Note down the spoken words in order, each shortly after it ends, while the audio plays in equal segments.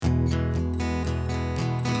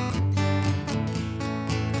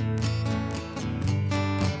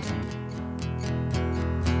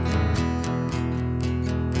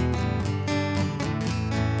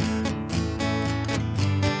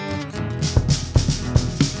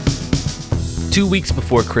2 weeks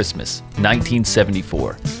before Christmas,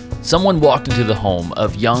 1974, someone walked into the home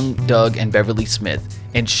of young Doug and Beverly Smith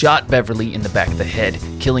and shot Beverly in the back of the head,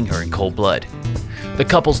 killing her in cold blood. The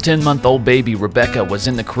couple's 10-month-old baby, Rebecca, was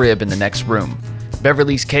in the crib in the next room.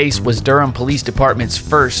 Beverly's case was Durham Police Department's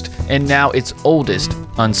first, and now its oldest,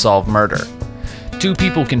 unsolved murder. 2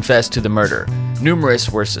 people confessed to the murder, numerous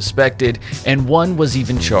were suspected, and 1 was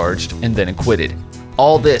even charged and then acquitted.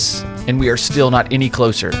 All this, and we are still not any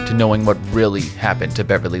closer to knowing what really happened to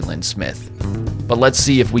Beverly Lynn Smith. But let's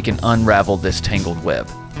see if we can unravel this tangled web.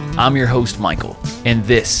 I'm your host, Michael, and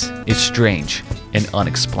this is Strange and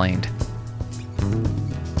Unexplained.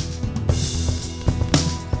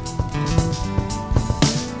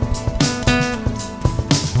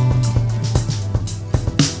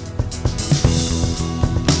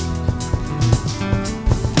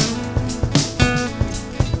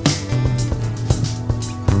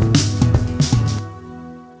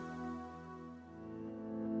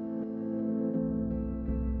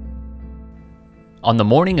 On the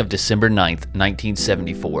morning of December 9th,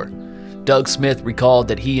 1974, Doug Smith recalled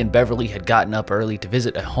that he and Beverly had gotten up early to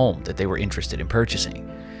visit a home that they were interested in purchasing.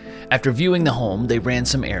 After viewing the home, they ran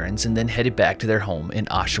some errands and then headed back to their home in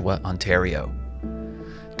Oshawa, Ontario.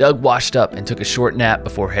 Doug washed up and took a short nap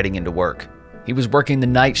before heading into work. He was working the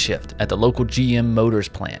night shift at the local GM Motors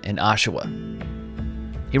plant in Oshawa.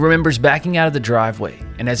 He remembers backing out of the driveway,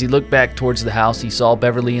 and as he looked back towards the house, he saw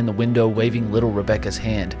Beverly in the window waving little Rebecca's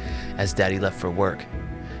hand as Daddy left for work.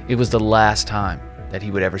 It was the last time that he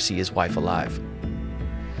would ever see his wife alive.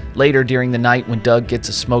 Later during the night, when Doug gets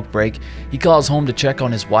a smoke break, he calls home to check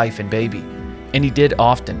on his wife and baby, and he did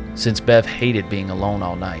often since Bev hated being alone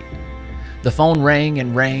all night. The phone rang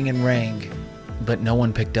and rang and rang, but no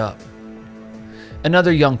one picked up.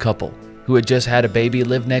 Another young couple who had just had a baby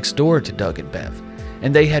lived next door to Doug and Bev,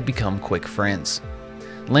 and they had become quick friends.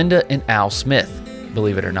 Linda and Al Smith,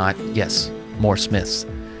 believe it or not, yes, more Smiths.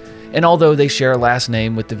 And although they share a last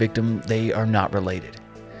name with the victim, they are not related.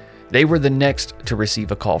 They were the next to receive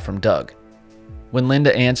a call from Doug. When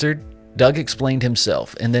Linda answered, Doug explained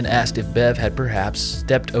himself and then asked if Bev had perhaps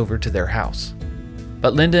stepped over to their house.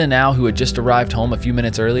 But Linda and Al, who had just arrived home a few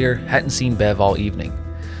minutes earlier, hadn't seen Bev all evening.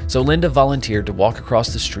 So Linda volunteered to walk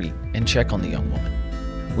across the street and check on the young woman.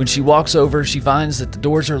 When she walks over, she finds that the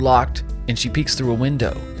doors are locked and she peeks through a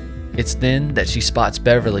window. It's then that she spots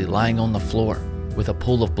Beverly lying on the floor with a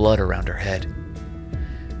pool of blood around her head.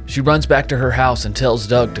 She runs back to her house and tells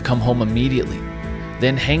Doug to come home immediately,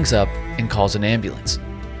 then hangs up and calls an ambulance.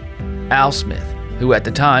 Al Smith, who at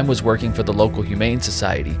the time was working for the local Humane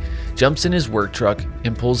Society, jumps in his work truck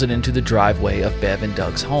and pulls it into the driveway of Bev and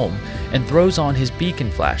Doug's home and throws on his beacon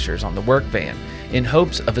flashers on the work van in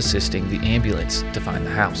hopes of assisting the ambulance to find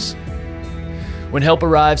the house. When help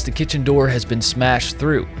arrives, the kitchen door has been smashed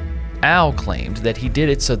through. Al claimed that he did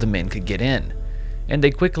it so the men could get in, and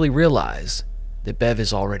they quickly realize that Bev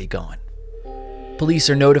is already gone. Police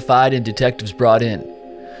are notified and detectives brought in.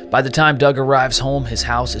 By the time Doug arrives home, his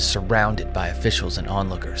house is surrounded by officials and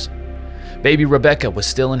onlookers. Baby Rebecca was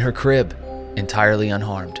still in her crib, entirely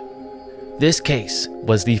unharmed. This case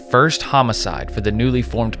was the first homicide for the newly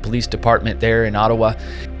formed police department there in Ottawa,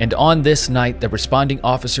 and on this night, the responding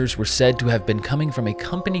officers were said to have been coming from a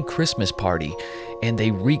company Christmas party, and they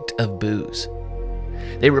reeked of booze.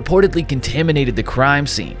 They reportedly contaminated the crime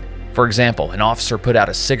scene. For example, an officer put out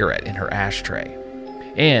a cigarette in her ashtray.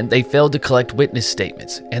 And they failed to collect witness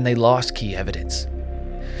statements, and they lost key evidence.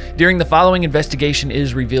 During the following investigation, it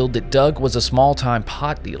is revealed that Doug was a small-time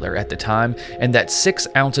pot dealer at the time, and that 6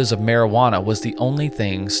 ounces of marijuana was the only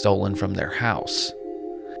thing stolen from their house.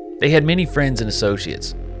 They had many friends and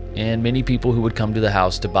associates, and many people who would come to the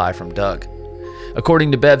house to buy from Doug.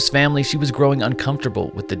 According to Bev's family, she was growing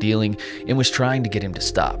uncomfortable with the dealing and was trying to get him to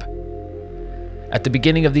stop. At the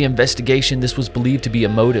beginning of the investigation, this was believed to be a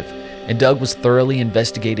motive, and Doug was thoroughly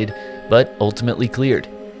investigated, but ultimately cleared.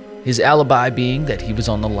 His alibi being that he was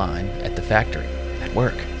on the line at the factory at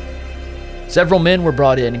work. Several men were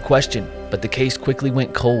brought in and questioned, but the case quickly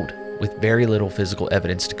went cold with very little physical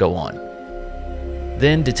evidence to go on.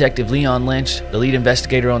 Then Detective Leon Lynch, the lead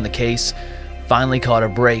investigator on the case, finally caught a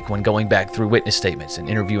break when going back through witness statements and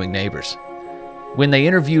interviewing neighbors. When they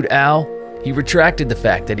interviewed Al, he retracted the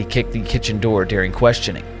fact that he kicked the kitchen door during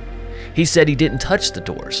questioning. He said he didn't touch the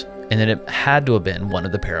doors and that it had to have been one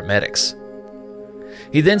of the paramedics.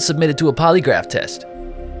 He then submitted to a polygraph test,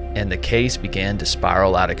 and the case began to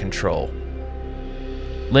spiral out of control.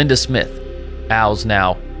 Linda Smith, Al's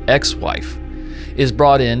now ex-wife, is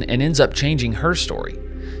brought in and ends up changing her story,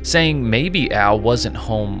 saying maybe Al wasn't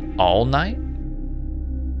home all night.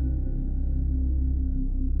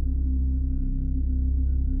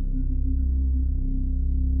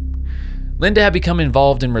 Linda had become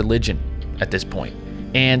involved in religion at this point,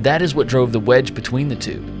 and that is what drove the wedge between the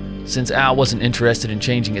two. Since Al wasn't interested in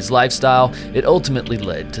changing his lifestyle, it ultimately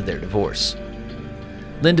led to their divorce.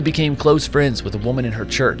 Linda became close friends with a woman in her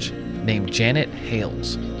church named Janet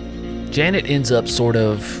Hales. Janet ends up sort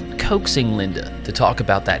of coaxing Linda to talk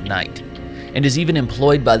about that night, and is even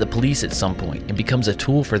employed by the police at some point and becomes a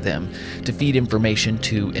tool for them to feed information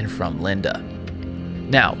to and from Linda.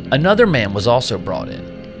 Now, another man was also brought in.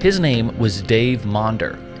 His name was Dave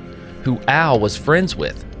Monder, who Al was friends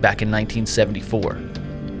with back in 1974.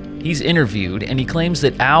 He's interviewed, and he claims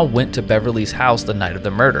that Al went to Beverly's house the night of the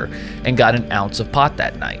murder and got an ounce of pot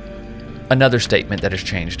that night. Another statement that has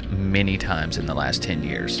changed many times in the last 10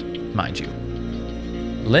 years, mind you.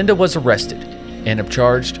 Linda was arrested and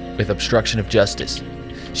charged with obstruction of justice.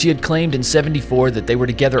 She had claimed in '74 that they were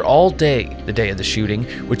together all day the day of the shooting,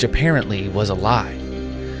 which apparently was a lie.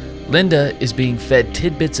 Linda is being fed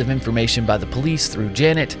tidbits of information by the police through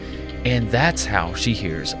Janet, and that's how she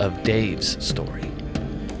hears of Dave's story.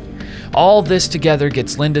 All this together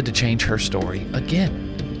gets Linda to change her story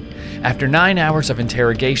again. After 9 hours of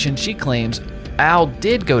interrogation, she claims Al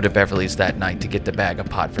did go to Beverly's that night to get the bag of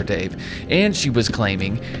pot for Dave, and she was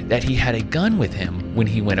claiming that he had a gun with him when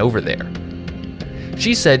he went over there.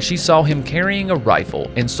 She said she saw him carrying a rifle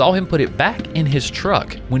and saw him put it back in his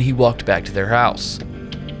truck when he walked back to their house.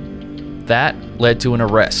 That led to an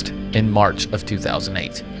arrest in March of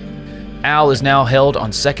 2008. Al is now held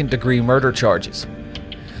on second-degree murder charges.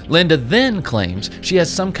 Linda then claims she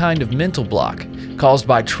has some kind of mental block caused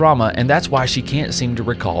by trauma, and that's why she can't seem to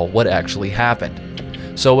recall what actually happened.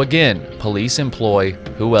 So again, police employ,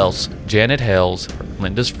 who else? Janet Hales,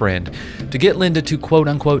 Linda's friend, to get Linda to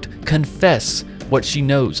quote-unquote confess what she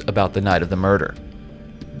knows about the night of the murder.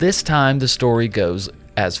 This time the story goes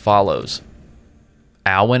as follows.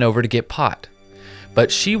 Al went over to get pot,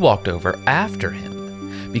 but she walked over after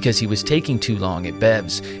him because he was taking too long at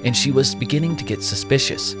Bev's, and she was beginning to get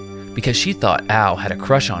suspicious because she thought Al had a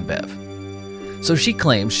crush on Bev. So she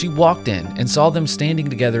claims she walked in and saw them standing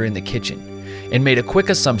together in the kitchen and made a quick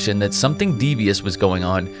assumption that something devious was going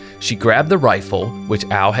on. She grabbed the rifle, which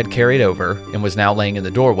Al had carried over and was now laying in the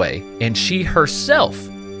doorway, and she herself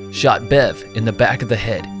shot Bev in the back of the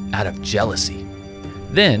head out of jealousy.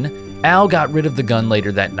 Then, Al got rid of the gun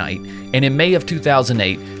later that night, and in May of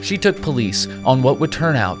 2008, she took police on what would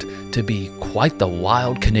turn out to be quite the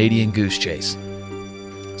wild Canadian goose chase.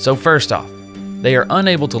 So first off, they are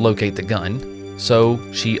unable to locate the gun, so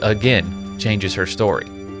she again changes her story.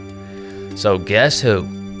 So guess who?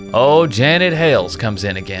 Oh, Janet Hales comes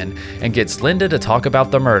in again and gets Linda to talk about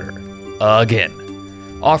the murder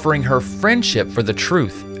again, offering her friendship for the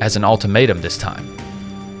truth as an ultimatum this time.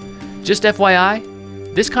 Just FYI,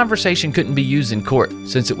 this conversation couldn't be used in court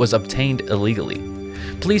since it was obtained illegally.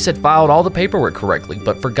 Police had filed all the paperwork correctly,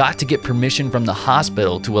 but forgot to get permission from the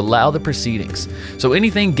hospital to allow the proceedings, so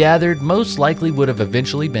anything gathered most likely would have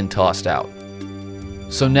eventually been tossed out.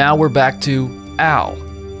 So now we're back to Al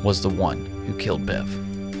was the one who killed Bev.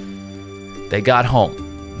 They got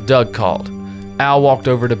home. Doug called. Al walked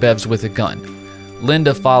over to Bev's with a gun.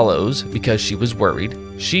 Linda follows because she was worried.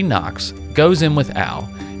 She knocks, goes in with Al,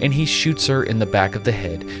 and he shoots her in the back of the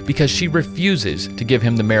head because she refuses to give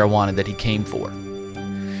him the marijuana that he came for.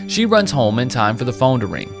 She runs home in time for the phone to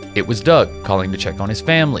ring. It was Doug calling to check on his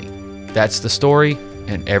family. That's the story,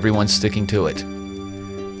 and everyone's sticking to it.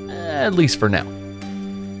 At least for now.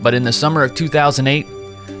 But in the summer of 2008,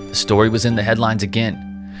 the story was in the headlines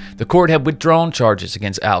again. The court had withdrawn charges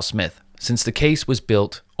against Al Smith since the case was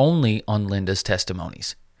built only on Linda's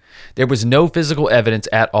testimonies. There was no physical evidence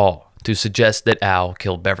at all to suggest that Al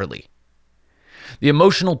killed Beverly. The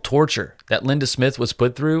emotional torture that Linda Smith was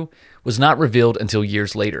put through was not revealed until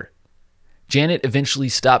years later. Janet eventually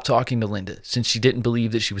stopped talking to Linda since she didn't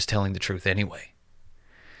believe that she was telling the truth anyway.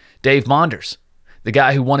 Dave Monders, the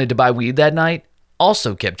guy who wanted to buy weed that night,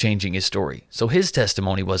 also kept changing his story, so his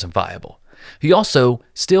testimony wasn't viable. He also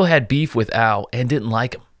still had beef with Al and didn't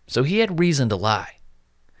like him, so he had reason to lie.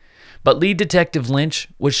 But lead detective Lynch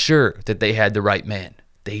was sure that they had the right man.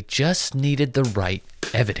 They just needed the right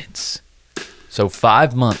evidence. So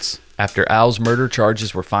 5 months after Al's murder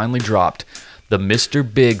charges were finally dropped, the Mr.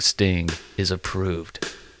 Big Sting is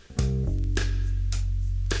approved.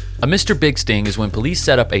 A Mr. Big Sting is when police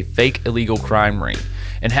set up a fake illegal crime ring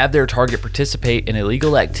and have their target participate in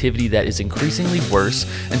illegal activity that is increasingly worse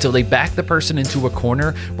until they back the person into a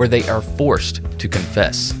corner where they are forced to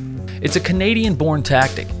confess. It's a Canadian-born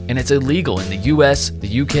tactic, and it's illegal in the US,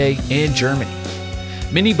 the UK, and Germany.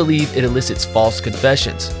 Many believe it elicits false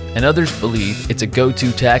confessions, and others believe it's a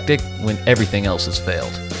go-to tactic when everything else has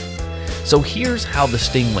failed. So here's how the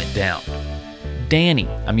sting went down. Danny,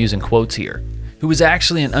 I'm using quotes here, who is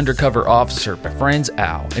actually an undercover officer, befriends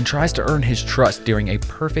Al and tries to earn his trust during a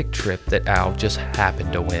perfect trip that Al just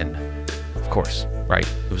happened to win. Of course, right?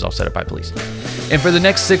 It was all set up by police. And for the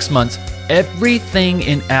next 6 months, everything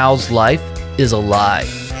in Al's life is a lie.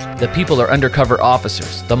 The people are undercover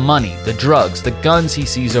officers, the money, the drugs, the guns he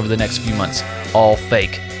sees over the next few months, all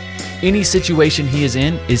fake. Any situation he is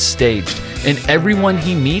in is staged, and everyone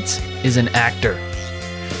he meets is an actor.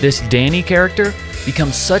 This Danny character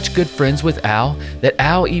becomes such good friends with Al that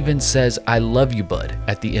Al even says, "I love you, bud,"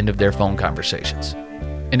 at the end of their phone conversations.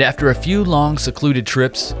 And after a few long secluded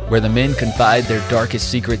trips where the men confide their darkest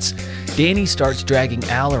secrets, Danny starts dragging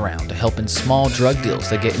Al around to help in small drug deals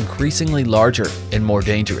that get increasingly larger and more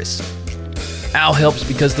dangerous. Al helps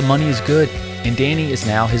because the money is good, and Danny is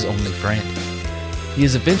now his only friend. He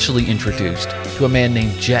is eventually introduced to a man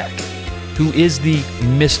named Jack, who is the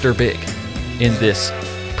Mr. Big in this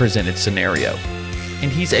presented scenario.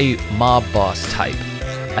 And he's a mob boss type,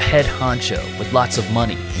 a head honcho with lots of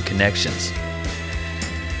money and connections.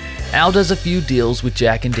 Al does a few deals with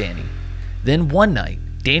Jack and Danny. Then one night,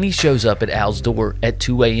 Danny shows up at Al's door at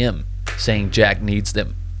 2 a.m., saying Jack needs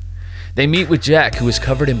them. They meet with Jack, who is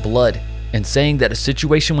covered in blood, and saying that a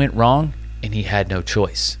situation went wrong and he had no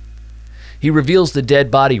choice. He reveals the dead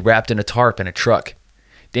body wrapped in a tarp in a truck.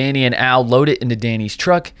 Danny and Al load it into Danny's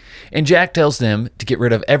truck, and Jack tells them to get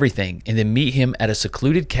rid of everything and then meet him at a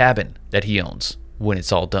secluded cabin that he owns when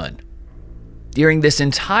it's all done. During this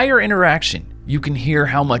entire interaction, you can hear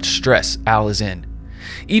how much stress Al is in,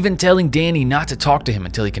 even telling Danny not to talk to him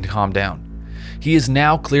until he can calm down. He is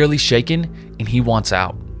now clearly shaken and he wants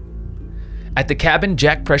out. At the cabin,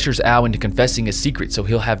 Jack pressures Al into confessing a secret so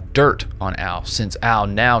he'll have dirt on Al, since Al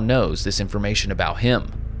now knows this information about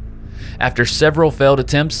him. After several failed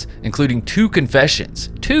attempts, including two confessions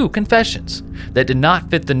that did not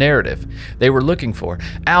fit the narrative they were looking for,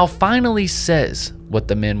 Al finally says what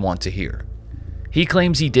the men want to hear. He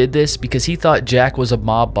claims he did this because he thought Jack was a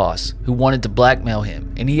mob boss who wanted to blackmail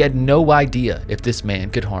him, and he had no idea if this man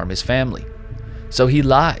could harm his family. So he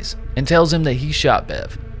lies and tells him that he shot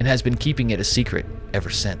Bev and has been keeping it a secret ever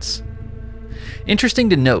since. Interesting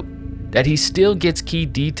to note that he still gets key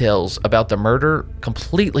details about the murder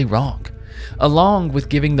completely wrong, along with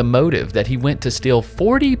giving the motive that he went to steal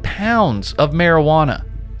 40 pounds of marijuana.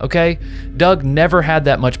 Okay? Doug never had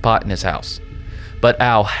that much pot in his house. But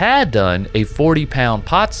Al had done a 40-pound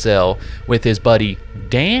pot sale with his buddy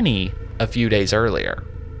Danny a few days earlier.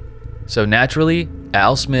 So naturally,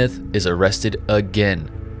 Al Smith is arrested again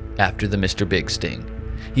after the Mr. Big sting.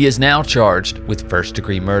 He is now charged with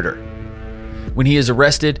first-degree murder. When he is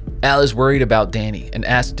arrested, Al is worried about Danny and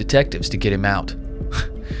asks detectives to get him out.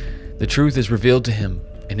 The truth is revealed to him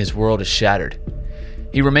and his world is shattered.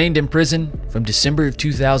 He remained in prison from December of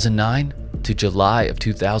 2009 to July of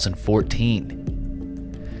 2014.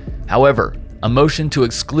 However, a motion to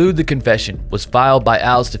exclude the confession was filed by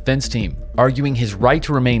Al's defense team, arguing his right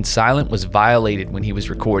to remain silent was violated when he was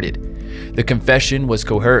recorded. The confession was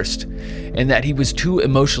coerced, and that he was too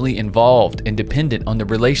emotionally involved and dependent on the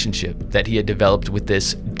relationship that he had developed with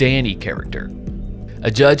this Danny character.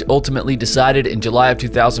 A judge ultimately decided in July of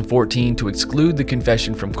 2014 to exclude the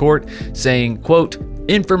confession from court, saying, quote,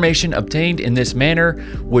 "Information obtained in this manner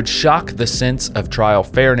would shock the sense of trial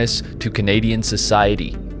fairness to Canadian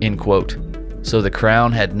society," end quote. So the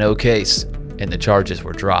Crown had no case, and the charges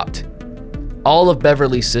were dropped. All of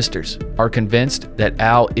Beverly's sisters are convinced that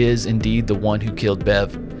Al is indeed the one who killed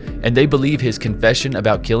Bev, and they believe his confession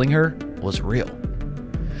about killing her was real.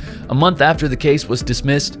 A month after the case was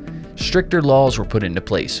dismissed, stricter laws were put into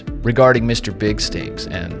place regarding Mr. Big stings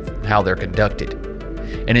and how they're conducted.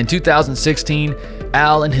 And in 2016,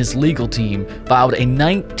 Al and his legal team filed a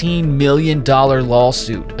 $19 million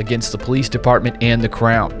lawsuit against the police department and the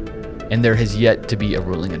Crown, and there has yet to be a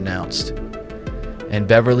ruling announced. And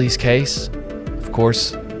Beverly's case, of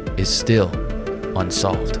course, is still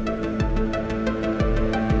unsolved.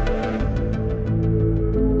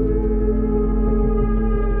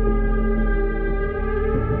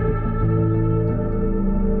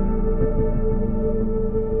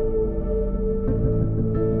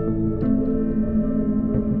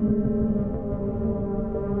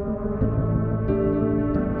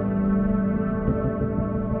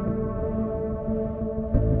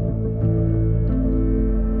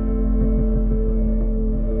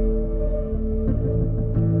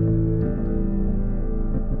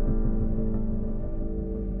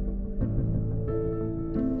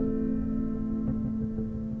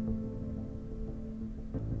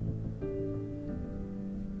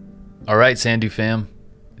 All right, Sandu fam,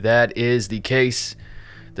 that is the case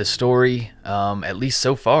the story, at least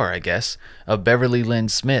so far, I guess, of Beverly Lynn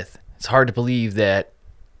Smith. It's hard to believe that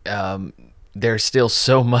there's still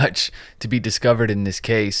so much to be discovered in this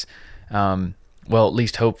case. Well, at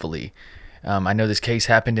least hopefully. I know this case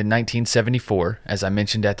happened in 1974, as I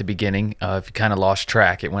mentioned at the beginning. If you kind of lost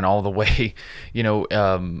track, it went all the way.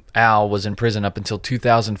 Al was in prison up until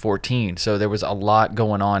 2014, so there was a lot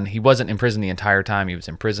going on. He wasn't in prison the entire time. He was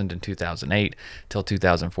imprisoned in 2008 till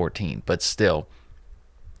 2014, but still.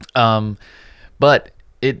 But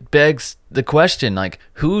it begs the question, like,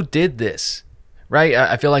 who did this, right?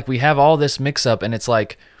 I feel like we have all this mix-up, and it's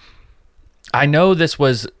like, I know this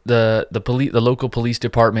was the local police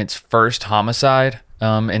department's first homicide in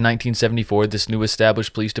 1974. This new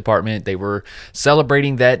established police department, they were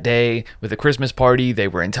celebrating that day with a Christmas party. They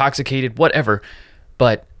were intoxicated, whatever.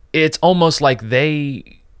 But it's almost like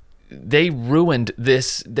they ruined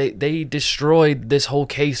this. They destroyed this whole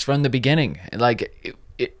case from the beginning. Like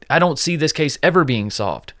I don't see this case ever being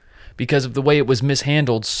solved because of the way it was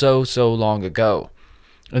mishandled so long ago.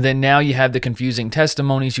 And then now you have the confusing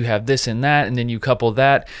testimonies, you have this and that, and then you couple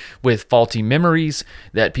that with faulty memories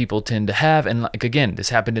that people tend to have. And like, again,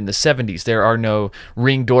 this happened in the 70s. There are no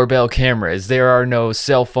Ring doorbell cameras. There are no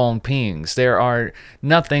cell phone pings. There are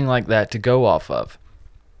nothing like that to go off of.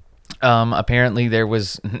 Apparently there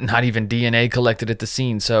was not even DNA collected at the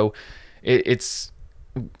scene. So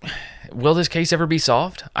will this case ever be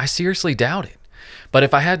solved? I seriously doubt it. But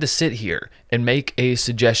if I had to sit here and make a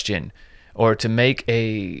suggestion or to make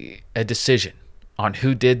a decision on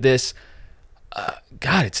who did this,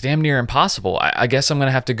 God, it's damn near impossible. I guess I'm going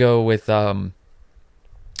to have to go with,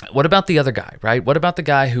 what about the other guy, right? What about the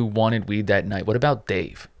guy who wanted weed that night? What about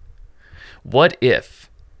Dave? What if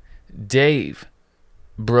Dave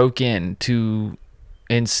broke in to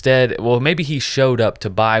instead, well, maybe he showed up to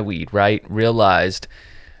buy weed, right? Realized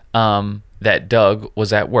that Doug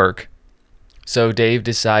was at work. So Dave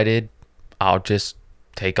decided, I'll just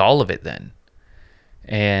take all of it then.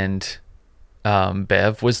 And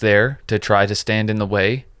Bev was there to try to stand in the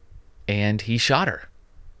way, and he shot her.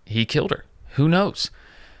 He killed her. Who knows?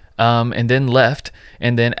 And then left,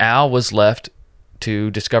 and then Al was left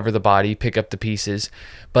to discover the body, pick up the pieces.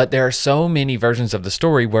 But there are so many versions of the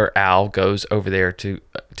story where Al goes over there to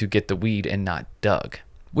get the weed and not Doug,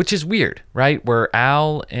 which is weird, right? Where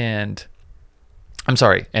Al and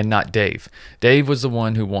not Dave. Dave was the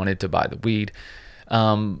one who wanted to buy the weed.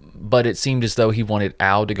 But it seemed as though he wanted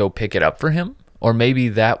Al to go pick it up for him. Or maybe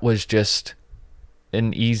that was just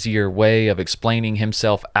an easier way of explaining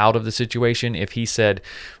himself out of the situation. If he said,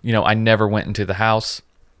 I never went into the house.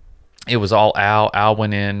 It was all Al. Al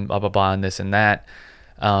went in, blah, blah, blah, and this and that.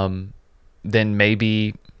 Then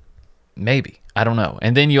maybe, I don't know.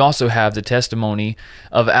 And then you also have the testimony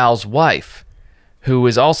of Al's wife, who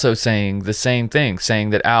is also saying the same thing,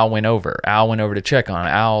 saying that Al went over. Al went over to check on it.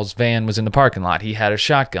 Al's van was in the parking lot. He had a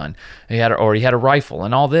shotgun. He had a rifle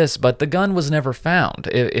and all this, but the gun was never found.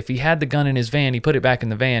 If he had the gun in his van, he put it back in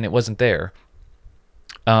the van. It wasn't there.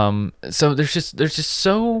 So there's just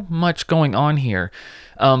so much going on here.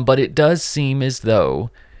 But it does seem as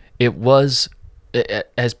though it was,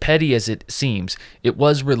 as petty as it seems, it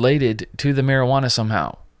was related to the marijuana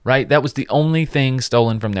somehow. Right? That was the only thing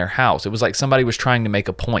stolen from their house. It was like somebody was trying to make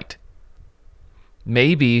a point.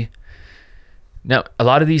 Maybe. Now, a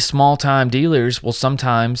lot of these small-time dealers will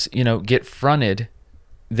sometimes, get fronted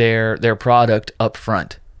their product up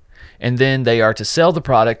front. And then they are to sell the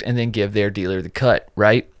product and then give their dealer the cut,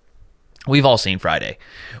 right? We've all seen Friday.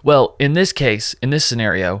 Well, in this case, in this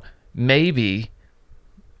scenario, maybe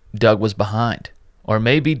Doug was behind. Or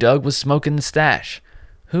maybe Doug was smoking the stash.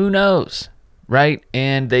 Who knows? Right?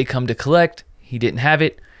 And they come to collect. He didn't have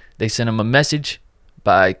it. They sent him a message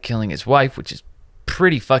by killing his wife, which is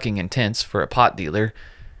pretty fucking intense for a pot dealer,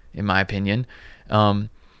 in my opinion.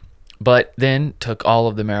 But then took all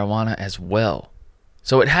of the marijuana as well.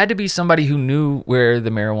 So it had to be somebody who knew where the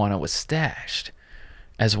marijuana was stashed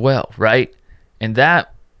as well, right? And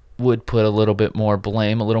that would put a little bit more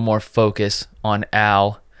blame, a little more focus on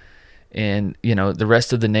Al and, the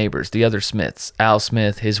rest of the neighbors, the other Smiths, Al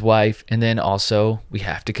Smith, his wife, and then also we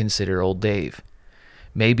have to consider old Dave.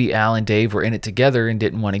 Maybe Al and Dave were in it together and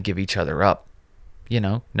didn't want to give each other up.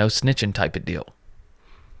 No snitching type of deal.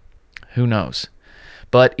 Who knows?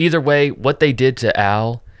 But either way, what they did to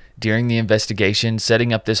Al during the investigation,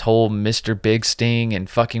 setting up this whole Mr. Big sting and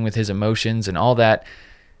fucking with his emotions and all that,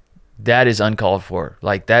 that is uncalled for.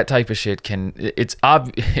 Like, that type of shit it's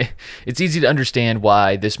easy to understand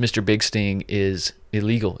why this Mr. Big sting is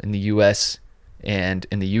illegal in the US and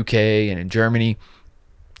in the UK and in Germany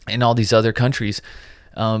and all these other countries.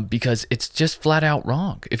 because it's just flat out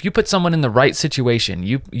wrong. If you put someone in the right situation,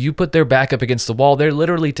 you put their back up against the wall, they're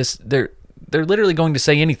literally going to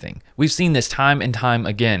say anything. We've seen this time and time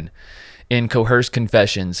again in coerced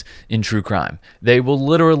confessions in true crime. They will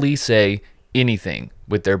literally say anything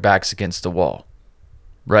with their backs against the wall,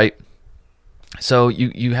 right? So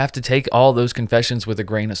you have to take all those confessions with a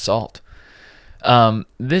grain of salt.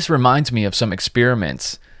 This reminds me of some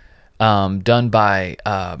experiments done by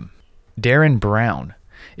Darren Brown.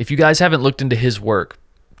 If you guys haven't looked into his work,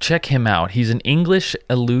 check him out. He's an English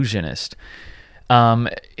illusionist.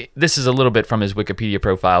 This is a little bit from his Wikipedia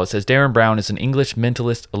profile. It says, Darren Brown is an English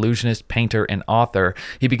mentalist, illusionist, painter, and author.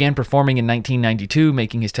 He began performing in 1992,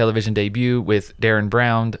 making his television debut with Darren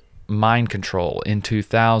Brown Mind Control in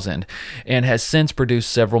 2000, and has since produced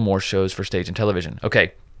several more shows for stage and television.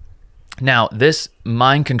 Okay, now this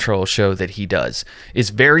Mind Control show that he does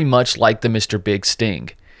is very much like the Mr. Big Sting.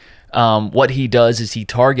 What he does is he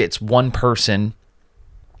targets one person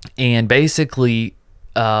and basically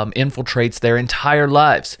infiltrates their entire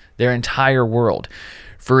lives, their entire world.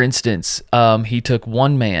 For instance, he took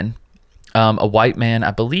one man, a white man,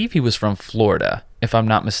 I believe he was from Florida, if I'm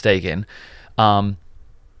not mistaken.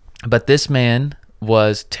 But this man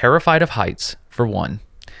was terrified of heights, for one,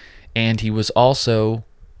 and he was also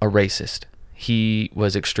a racist. He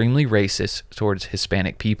was extremely racist towards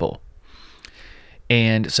Hispanic people.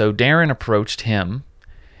 And so Darren approached him,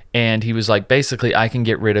 and he was like, basically, I can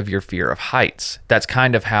get rid of your fear of heights. That's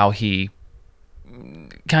kind of how he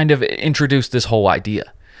kind of introduced this whole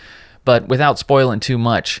idea. But without spoiling too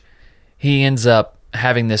much, he ends up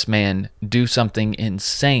having this man do something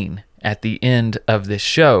insane at the end of this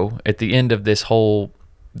show, at the end of this whole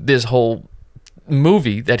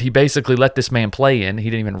movie that he basically let this man play in. He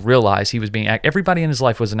didn't even realize he was being everybody in his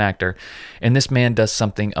life was an actor, and this man does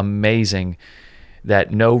something amazing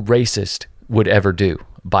that no racist would ever do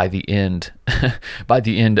by the end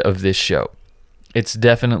of this show. It's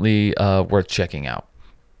definitely worth checking out.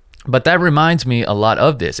 But that reminds me a lot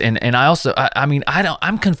of this, and I also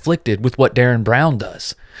I'm conflicted with what Darren Brown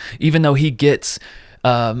does, even though he gets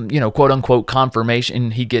quote unquote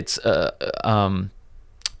confirmation, he gets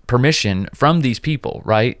permission from these people,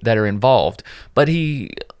 right, that are involved, but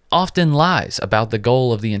he often lies about the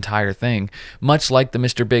goal of the entire thing, much like the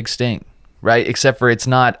Mr. Big Sting, right? Except for it's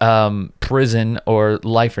not prison or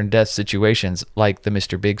life and death situations like the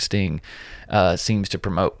Mr. Big Sting seems to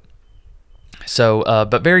promote. So,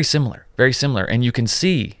 but very similar, and you can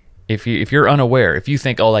see. If you're unaware, if you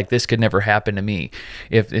think, oh, like this could never happen to me,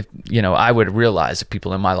 if I would realize if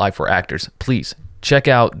people in my life were actors, please check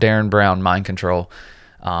out Darren Brown Mind Control,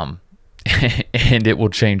 and it will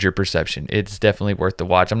change your perception. It's definitely worth the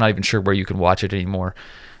watch. I'm not even sure where you can watch it anymore,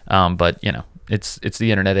 but it's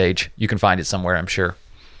the internet age. You can find it somewhere, I'm sure.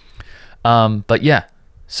 But yeah,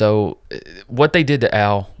 so what they did to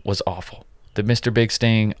Al was awful. The Mr. Big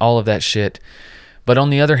Sting, all of that shit. But on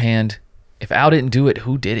the other hand, if Al didn't do it,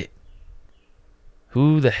 who did it?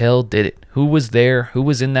 Who the hell did it? Who was there? Who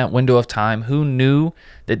was in that window of time? Who knew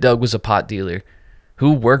that Doug was a pot dealer?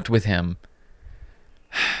 Who worked with him?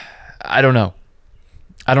 I don't know.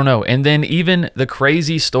 And then even the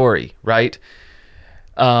crazy story, right,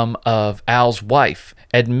 of Al's wife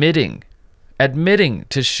admitting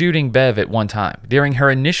to shooting Bev at one time. During her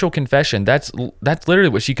initial confession, that's literally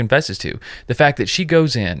what she confesses to. The fact that she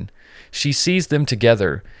goes in, she sees them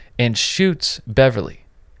together, and shoots Beverly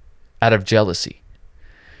out of jealousy.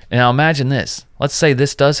 And now imagine this. Let's say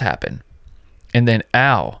this does happen. And then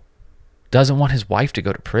Al doesn't want his wife to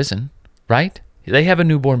go to prison, right? They have a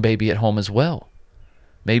newborn baby at home as well.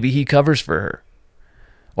 Maybe he covers for her.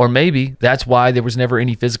 Or maybe that's why there was never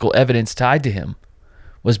any physical evidence tied to him,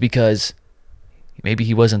 was because maybe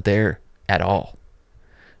he wasn't there at all.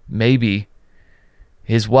 Maybe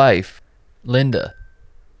his wife, Linda,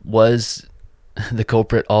 was the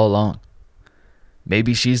culprit all along.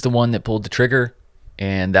 Maybe she's the one that pulled the trigger,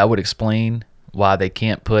 and that would explain why they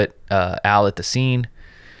can't put Al at the scene.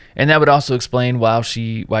 And that would also explain why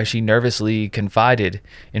she nervously confided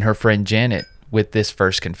in her friend Janet with this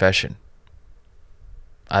first confession.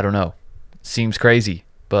 I don't know. Seems crazy,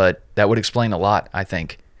 but that would explain a lot, I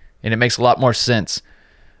think. And it makes a lot more sense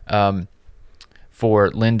for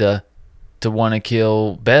Linda to want to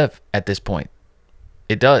kill Bev at this point.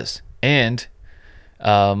 It does. And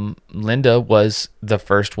Linda was the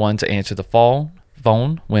first one to answer the phone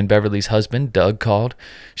when Beverly's husband, Doug, called.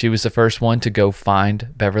 She was the first one to go find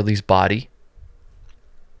Beverly's body.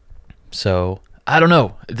 So, I don't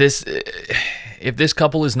know. If this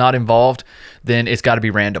couple is not involved, then it's got to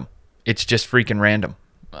be random. It's just freaking random.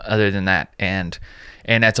 Other than that, and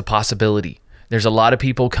that's a possibility. There's a lot of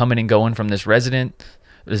people coming and going from this residence.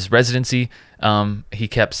 his residency. He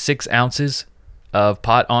kept 6 ounces of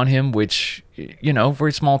pot on him, which, for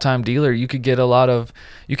a small time dealer, you could get a lot of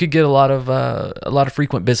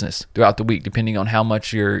frequent business throughout the week, depending on how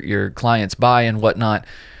much your clients buy and whatnot.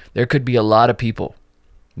 There could be a lot of people.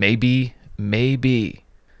 Maybe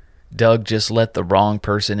Doug just let the wrong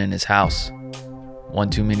person in his house one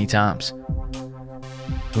too many times.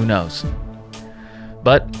 Who knows?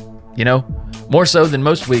 But, more so than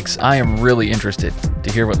most weeks, I am really interested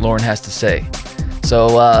to hear what Lauren has to say.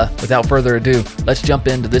 So, without further ado, let's jump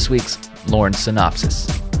into this week's Lauren Synopsis.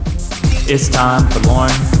 It's time for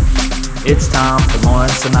Lauren. It's time for Lauren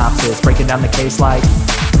Synopsis. Breaking down the case like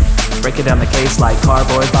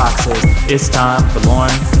cardboard boxes. It's time for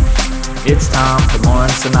Lauren. It's time for Lauren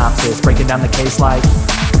Synopsis. Breaking down the case like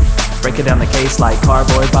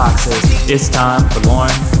cardboard boxes. It's time for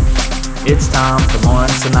Lauren. It's time for Lauren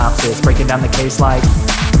Synopsis. Breaking down the case like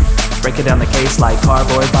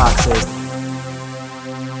cardboard boxes.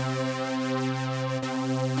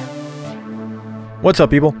 What's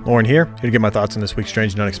up, people? Lauren here to get my thoughts on this week's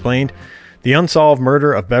Strange and Unexplained. The Unsolved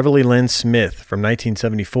Murder of Beverly Lynn Smith from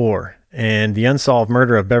 1974. And The Unsolved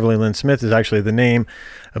Murder of Beverly Lynn Smith is actually the name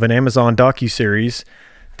of an Amazon docuseries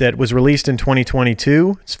that was released in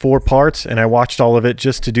 2022. It's 4 parts, and I watched all of it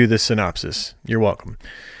just to do this synopsis. You're welcome.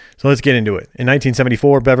 So let's get into it. In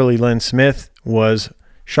 1974, Beverly Lynn Smith was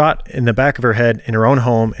shot in the back of her head in her own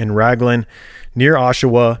home in Raglan, near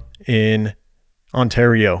Oshawa in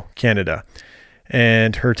Ontario, Canada.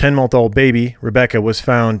 And her 10-month-old baby, Rebecca, was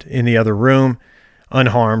found in the other room,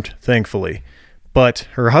 unharmed, thankfully. But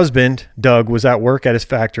her husband, Doug, was at work at his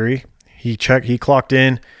factory. He clocked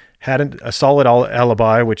in, had a solid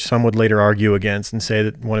alibi, which some would later argue against and say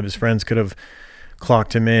that one of his friends could have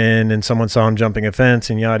clocked him in and someone saw him jumping a fence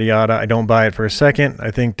and yada yada. I don't buy it for a second.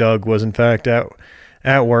 I think Doug was in fact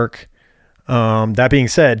at work. That being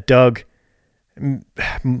said, Doug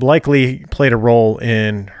likely played a role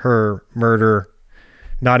in her murder,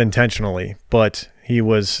 not intentionally, but he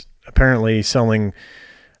was apparently selling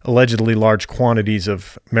allegedly large quantities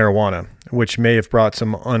of marijuana, which may have brought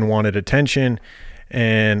some unwanted attention.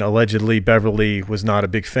 And allegedly, Beverly was not a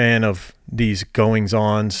big fan of these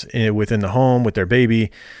goings-ons within the home with their baby,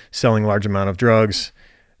 selling large amount of drugs.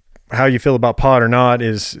 How you feel about pot or not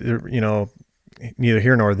is, neither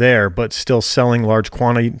here nor there, but still selling large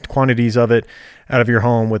quantities of it out of your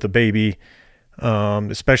home with a baby,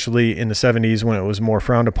 especially in the 70s when it was more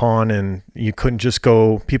frowned upon and people couldn't just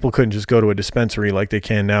go to a dispensary like they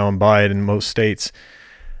can now and buy it in most states.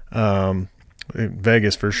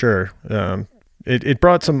 Vegas for sure. It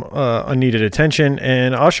brought some unneeded attention,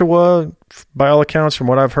 and Oshawa, by all accounts, from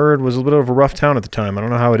what I've heard, was a bit of a rough town at the time. I don't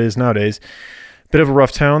know how it is nowadays. Bit of a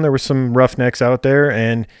rough town. There were some roughnecks out there,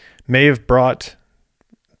 and may have brought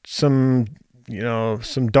some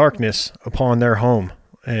darkness upon their home,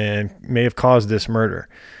 and may have caused this murder.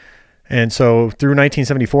 And so, through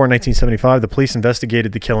 1974 and 1975, the police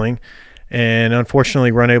investigated the killing, and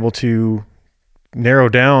unfortunately were unable to narrow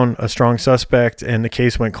down a strong suspect, and the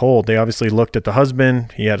case went cold. They obviously looked at the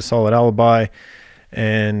husband. He had a solid alibi,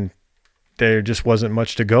 and there just wasn't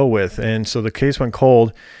much to go with. And so the case went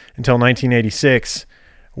cold until 1986,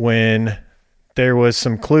 when there was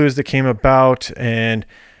some clues that came about, and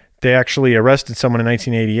they actually arrested someone in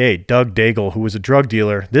 1988, Doug Daigle, who was a drug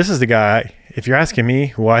dealer. This is the guy, if you're asking me,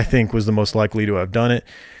 who I think was the most likely to have done it.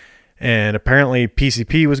 And apparently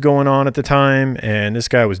PCP was going on at the time, and this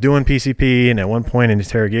guy was doing PCP. And at one point in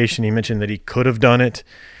interrogation, he mentioned that he could have done it.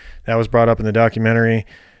 That was brought up in the documentary.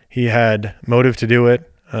 He had motive to do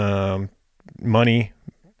it, money,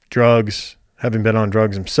 drugs, having been on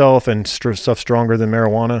drugs himself, and stuff stronger than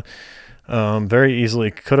marijuana. Very easily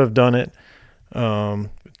could have done it.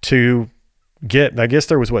 To get, I guess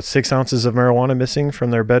there was 6 ounces of marijuana missing from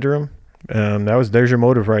their bedroom. There's your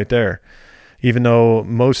motive right there. Even though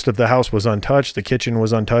most of the house was untouched, the kitchen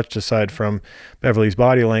was untouched aside from Beverly's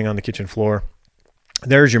body laying on the kitchen floor.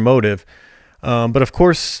 There's your motive. But of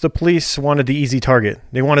course, the police wanted the easy target.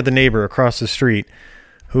 They wanted the neighbor across the street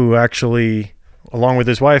who actually, along with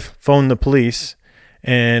his wife, phoned the police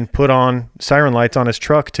and put on siren lights on his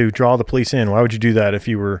truck to draw the police in. Why would you do that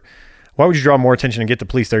why would you draw more attention and get the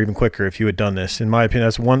police there even quicker if you had done this? In my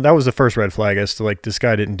opinion, that was the first red flag as to this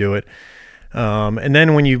guy didn't do it. And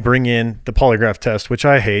then when you bring in the polygraph test, which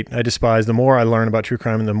I hate, I despise, the more I learn about true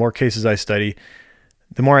crime and the more cases I study,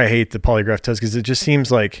 the more I hate the polygraph test, because it just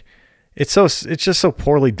seems like it's just so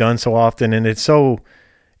poorly done so often, and it's so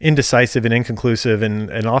indecisive and inconclusive.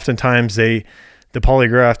 And oftentimes the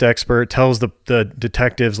polygraph expert tells the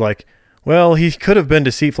detectives, well, he could have been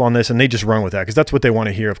deceitful on this, and they just run with that because that's what they want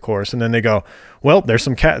to hear, of course. And then they go, well, there's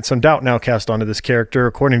some doubt now cast onto this character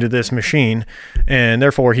according to this machine, and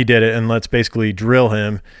therefore he did it, and let's basically drill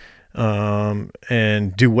him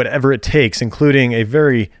and do whatever it takes, including a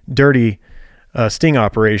very dirty sting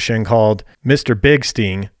operation called Mr. Big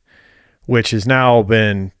Sting, which has now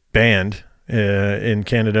been banned in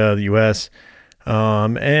Canada, the U.S.,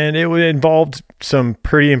 and it involved some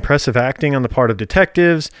pretty impressive acting on the part of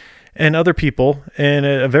detectives and other people, and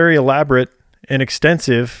a very elaborate and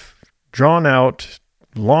extensive, drawn-out,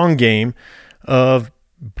 long game of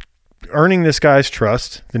earning this guy's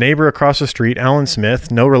trust. The neighbor across the street, Alan Smith,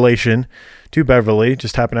 no relation to Beverly,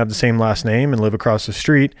 just happened to have the same last name and live across the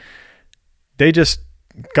street. They just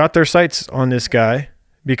got their sights on this guy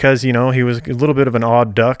because, he was a little bit of an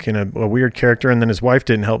odd duck and a weird character, and then his wife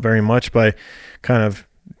didn't help very much by kind of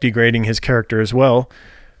degrading his character as well.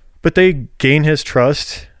 But they gain his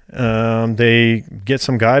trust. They get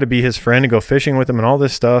some guy to be his friend and go fishing with him and all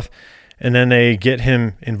this stuff. And then they get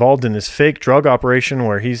him involved in this fake drug operation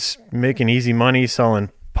where he's making easy money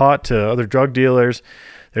selling pot to other drug dealers.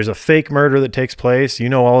 There's a fake murder that takes place. You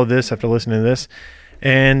know all of this after listening to this.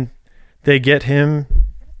 And they get him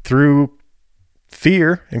through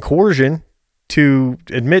fear and coercion to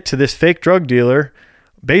admit to this fake drug dealer,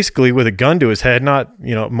 basically with a gun to his head, not,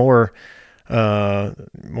 more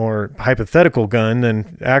hypothetical gun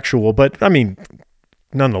than actual, but I mean,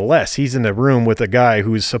 nonetheless, he's in the room with a guy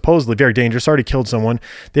who's supposedly very dangerous, already killed someone.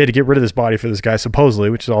 They had to get rid of this body for this guy, supposedly,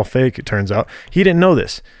 which is all fake, it turns out. He didn't know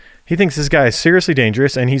this. He thinks this guy is seriously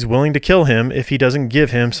dangerous, and he's willing to kill him if he doesn't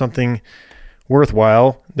give him something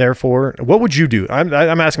worthwhile. Therefore, what would you do? I'm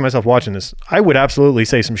asking myself watching this. I would absolutely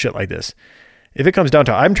say some shit like this. If it comes down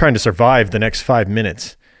to I'm trying to survive the next 5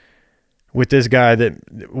 minutes with this guy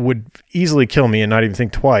that would easily kill me and not even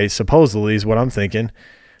think twice, supposedly is what I'm thinking.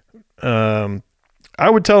 I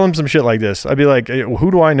would tell him some shit like this. I'd be like, who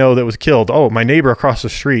do I know that was killed? Oh, my neighbor across the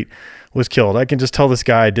street was killed. I can just tell this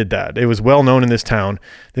guy did that. It was well known in this town,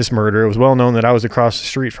 this murder. It was well known that I was across the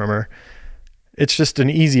street from her. It's just an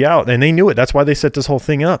easy out, and they knew it. That's why they set this whole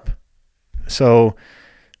thing up. So,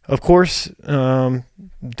 of course,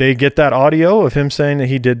 they get that audio of him saying that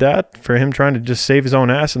he did that for him trying to just save his own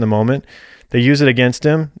ass in the moment. They use it against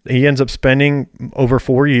him. He ends up spending over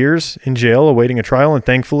 4 years in jail awaiting a trial, and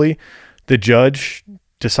thankfully the judge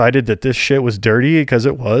decided that this shit was dirty because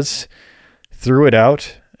it was, threw it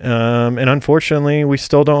out. And unfortunately, we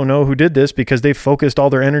still don't know who did this because they focused all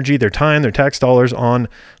their energy, their time, their tax dollars on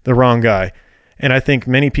the wrong guy. And I think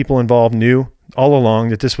many people involved knew all along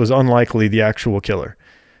that this was unlikely the actual killer.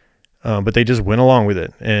 But they just went along with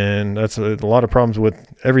it. And that's a lot of problems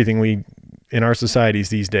with everything in our societies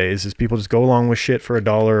these days is people just go along with shit for $1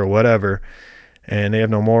 or whatever. And they have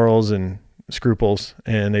no morals and scruples,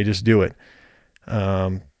 and they just do it.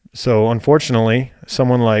 So unfortunately,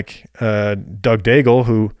 someone like Doug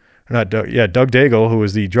Daigle, Doug Daigle, who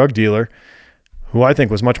was the drug dealer, who I think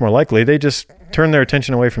was much more likely, they just turned their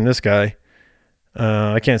attention away from this guy.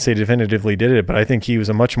 I can't say definitively did it, but I think he was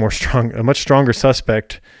a much stronger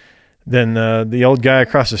suspect than the old guy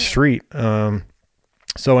across the street.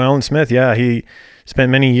 So Alan Smith, he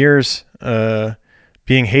spent many years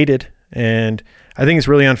being hated, and I think it's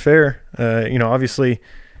really unfair. Obviously,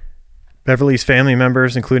 Beverly's family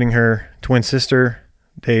members, including her twin sister,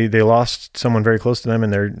 they lost someone very close to them,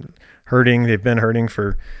 and they're hurting. They've been hurting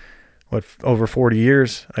for over 40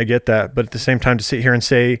 years. I get that, but at the same time, to sit here and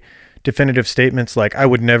say definitive statements like I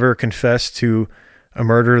would never confess to a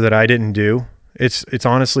murder that I didn't do, it's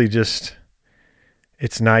honestly just,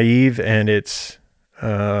 it's naive, and it's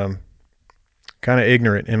kind of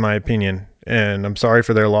ignorant in my opinion. And I'm sorry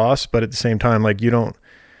for their loss, but at the same time, like you don't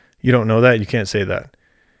know that, you can't say that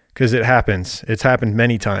because it happens. It's happened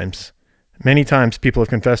many times. Many times people have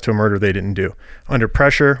confessed to a murder they didn't do. Under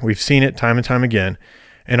pressure, we've seen it time and time again.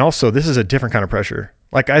 And also, this is a different kind of pressure.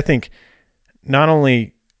 Like, I think not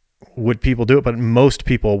only would people do it, but most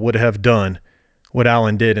people would have done what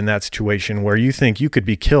Alan did in that situation where you think you could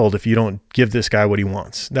be killed if you don't give this guy what he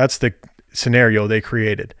wants. That's the scenario they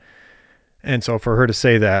created. And so for her to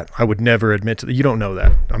say that, I would never admit to that. You don't know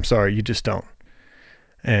that. I'm sorry, you just don't.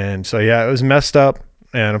 And so, it was messed up.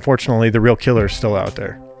 And unfortunately, the real killer is still out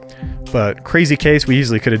there. But crazy case. We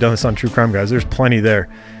easily could have done this on True Crime Guys. There's plenty there.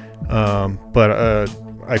 But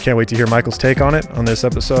I can't wait to hear Michael's take on it on this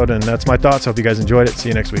episode. And that's my thoughts. Hope you guys enjoyed it. See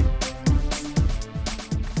you next week.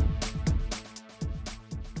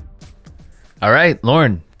 All right,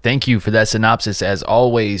 Lauren, thank you for that synopsis. As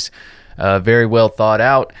always, very well thought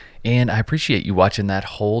out. And I appreciate you watching that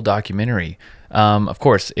whole documentary. Of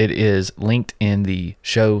course, it is linked in the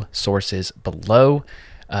show sources below.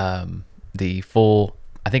 the full,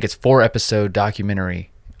 I think it's 4-episode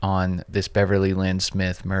documentary on this Beverly Lynn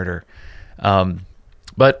Smith murder.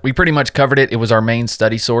 But we pretty much covered it. It was our main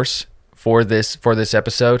study source for this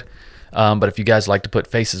episode. But if you guys like to put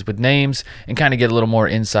faces with names and kind of get a little more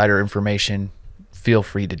insider information, feel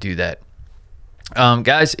free to do that.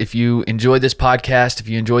 Guys, if you enjoy this podcast, if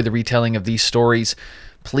you enjoy the retelling of these stories,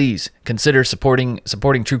 please consider supporting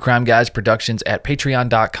True Crime Guys Productions at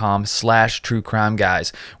patreon.com/True Crime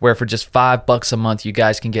Guys, where for just $5 a month, you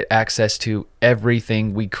guys can get access to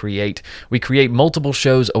everything we create. We create multiple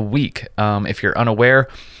shows a week. If you're unaware,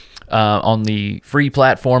 on the free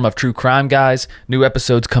platform of True Crime Guys, new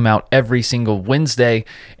episodes come out every single Wednesday,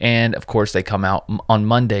 and of course they come out on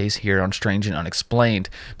Mondays here on Strange and Unexplained.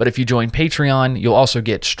 But if you join Patreon, you'll also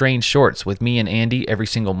get Strange Shorts with me and Andy every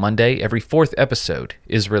single Monday. Every 4th episode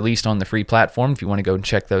is released on the free platform if you want to go and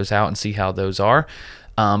check those out and see how those are.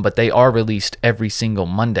 But they are released every single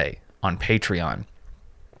Monday on Patreon.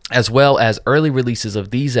 As well as early releases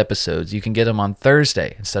of these episodes. You can get them on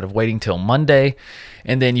Thursday instead of waiting till Monday.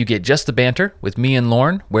 And then you get Just the Banter with me and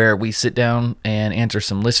Lauren, where we sit down and answer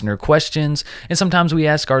some listener questions. And sometimes we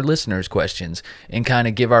ask our listeners questions and kind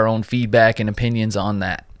of give our own feedback and opinions on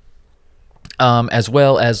that. As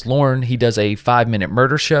well as Lauren, he does a 5-minute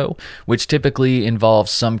murder show, which typically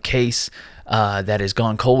involves some case that has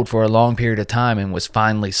gone cold for a long period of time and was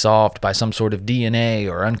finally solved by some sort of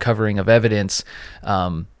DNA or uncovering of evidence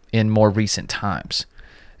in more recent times.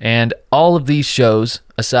 And all of these shows,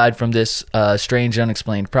 aside from this Strange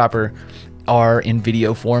Unexplained proper, are in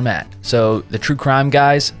video format. So the True Crime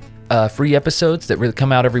Guys free episodes that really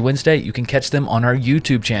come out every Wednesday, you can catch them on our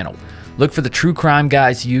YouTube channel. Look for the True Crime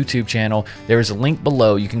Guys YouTube channel. There is a link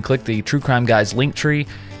below. You can click the True Crime Guys link tree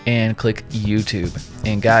and click YouTube.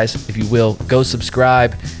 And guys, if you will, go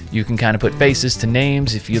subscribe. You can kind of put faces to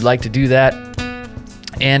names if you'd like to do that.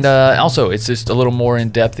 And also, it's just a little more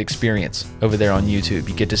in-depth experience over there on YouTube.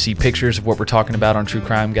 You get to see pictures of what we're talking about on True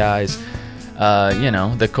Crime Guys.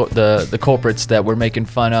 The culprits that we're making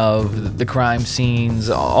fun of, the crime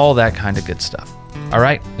scenes, all that kind of good stuff. All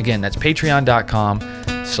right? Again, that's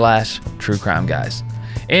patreon.com/True Crime Guys.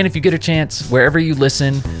 And if you get a chance, wherever you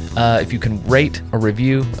listen, if you can rate or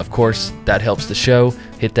review, of course, that helps the show.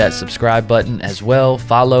 Hit that subscribe button as well.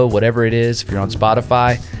 Follow, whatever it is, if you're on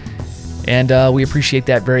Spotify. And we appreciate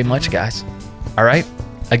that very much, guys. All right?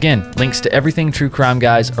 Again, links to everything True Crime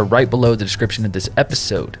Guys are right below the description of this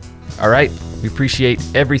episode. All right? We appreciate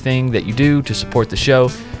everything that you do to support the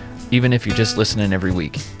show, even if you're just listening every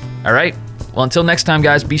week. All right? Well, until next time,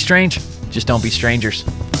 guys, be strange. Just don't be strangers.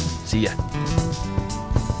 See ya.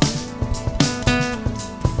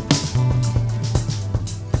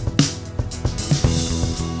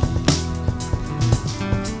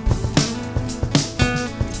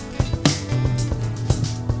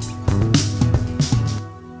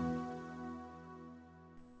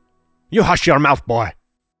 You hush your mouth, boy.